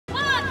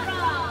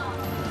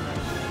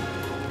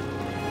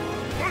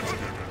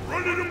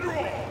ready to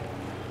brawl!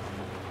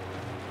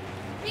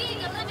 Being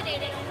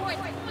eliminated awards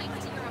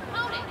points to your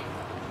opponent.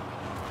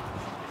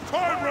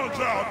 Time runs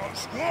out,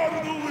 squad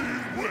in the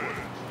lead wins!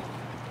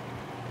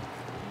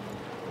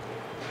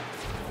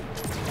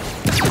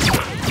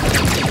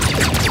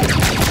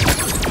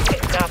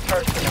 It's not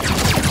personal.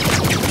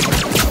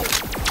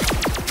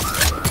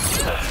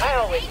 I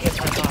always get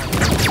my mark.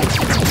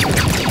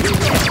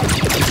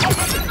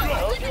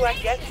 Told you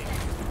I'd get you.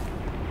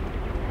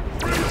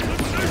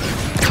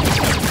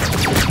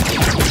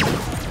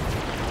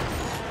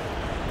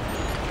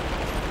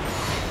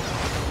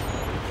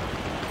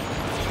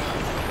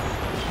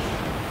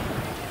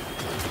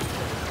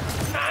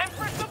 Time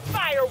for some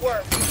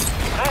fireworks.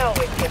 I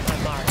always get my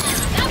mark.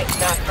 It's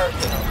not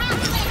personal.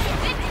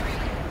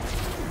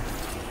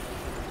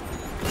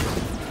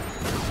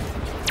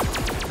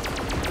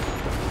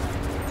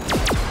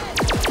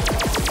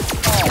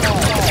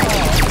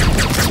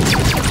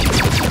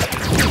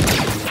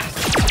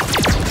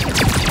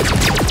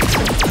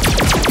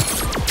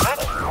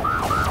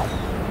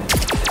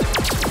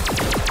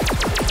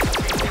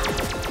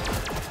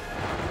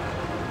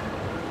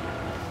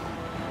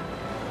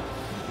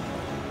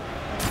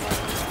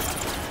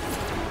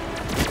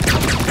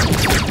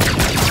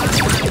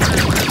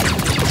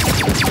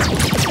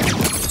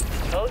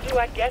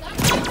 I get you.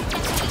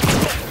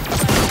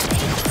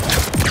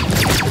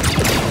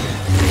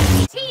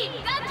 Team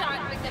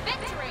Gundard with the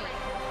victory.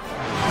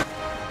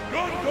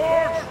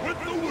 Gundards with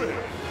the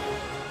win!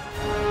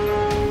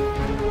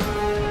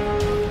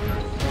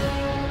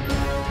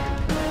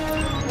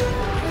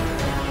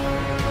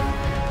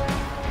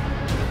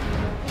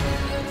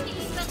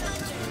 Team Gundard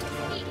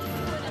defeat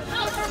for the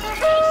power.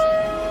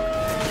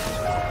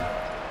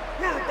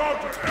 We're about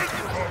to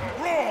enter a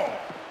brawl!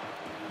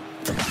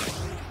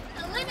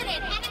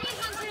 Eliminate enemy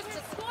hunters to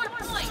score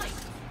points.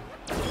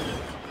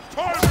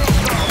 Time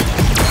runs out!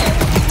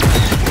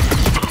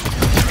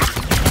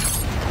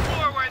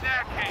 More where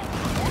that came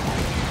from.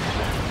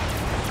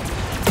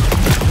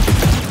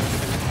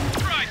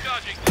 Try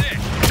dodging this.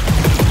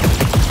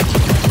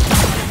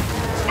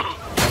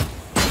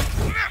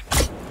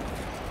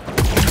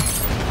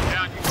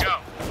 Down you go.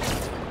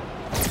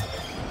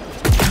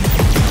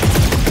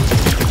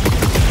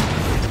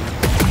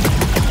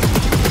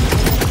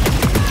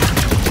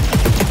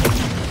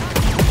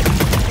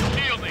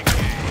 Shielding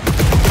game.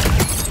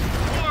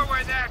 More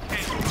where that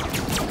came from.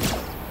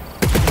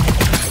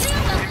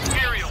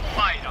 Imperial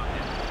might on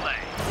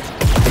display.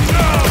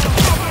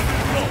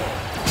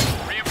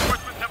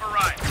 Reinforcements have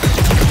arrived.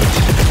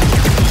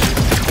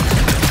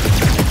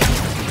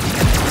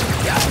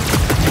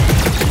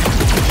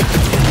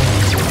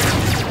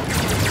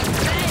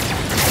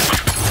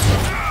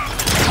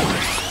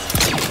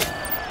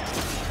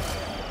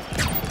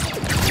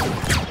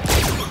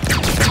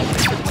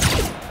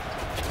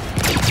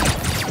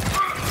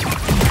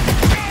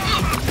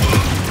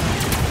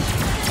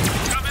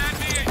 Come at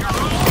me at your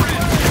own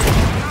risk.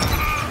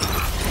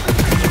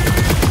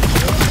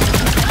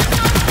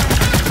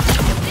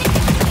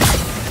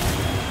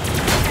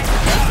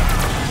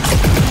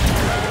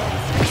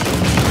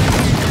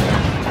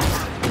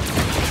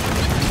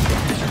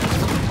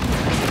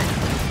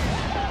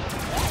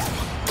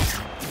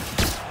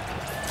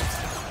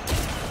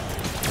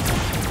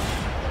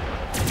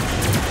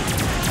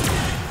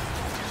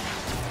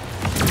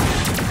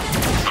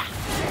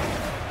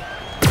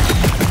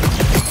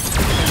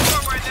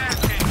 More where that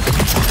came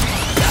from.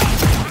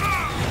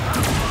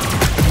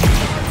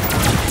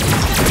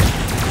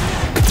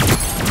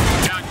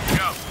 Down you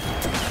go.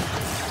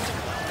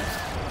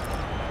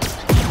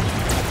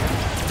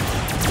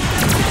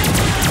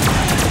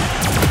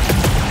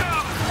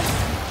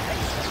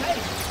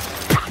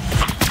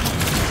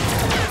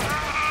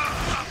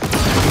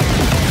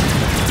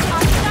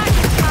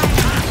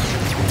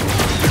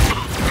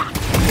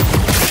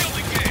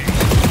 Shielding game.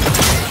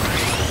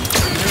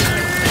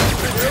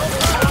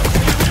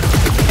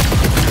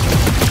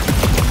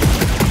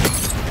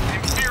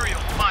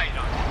 Imperial might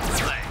on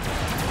display.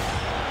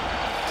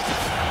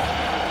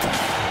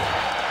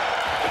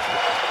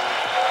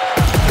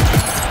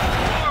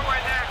 More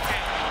where that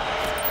came from.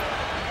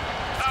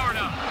 Powered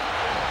up.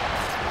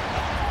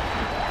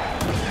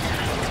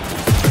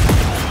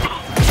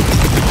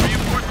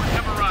 Reinforcements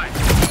have arrived.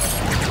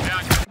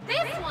 Down you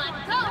This one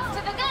goes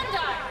to the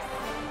Gundars.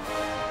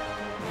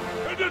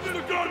 And it's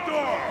the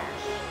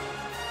Gundards!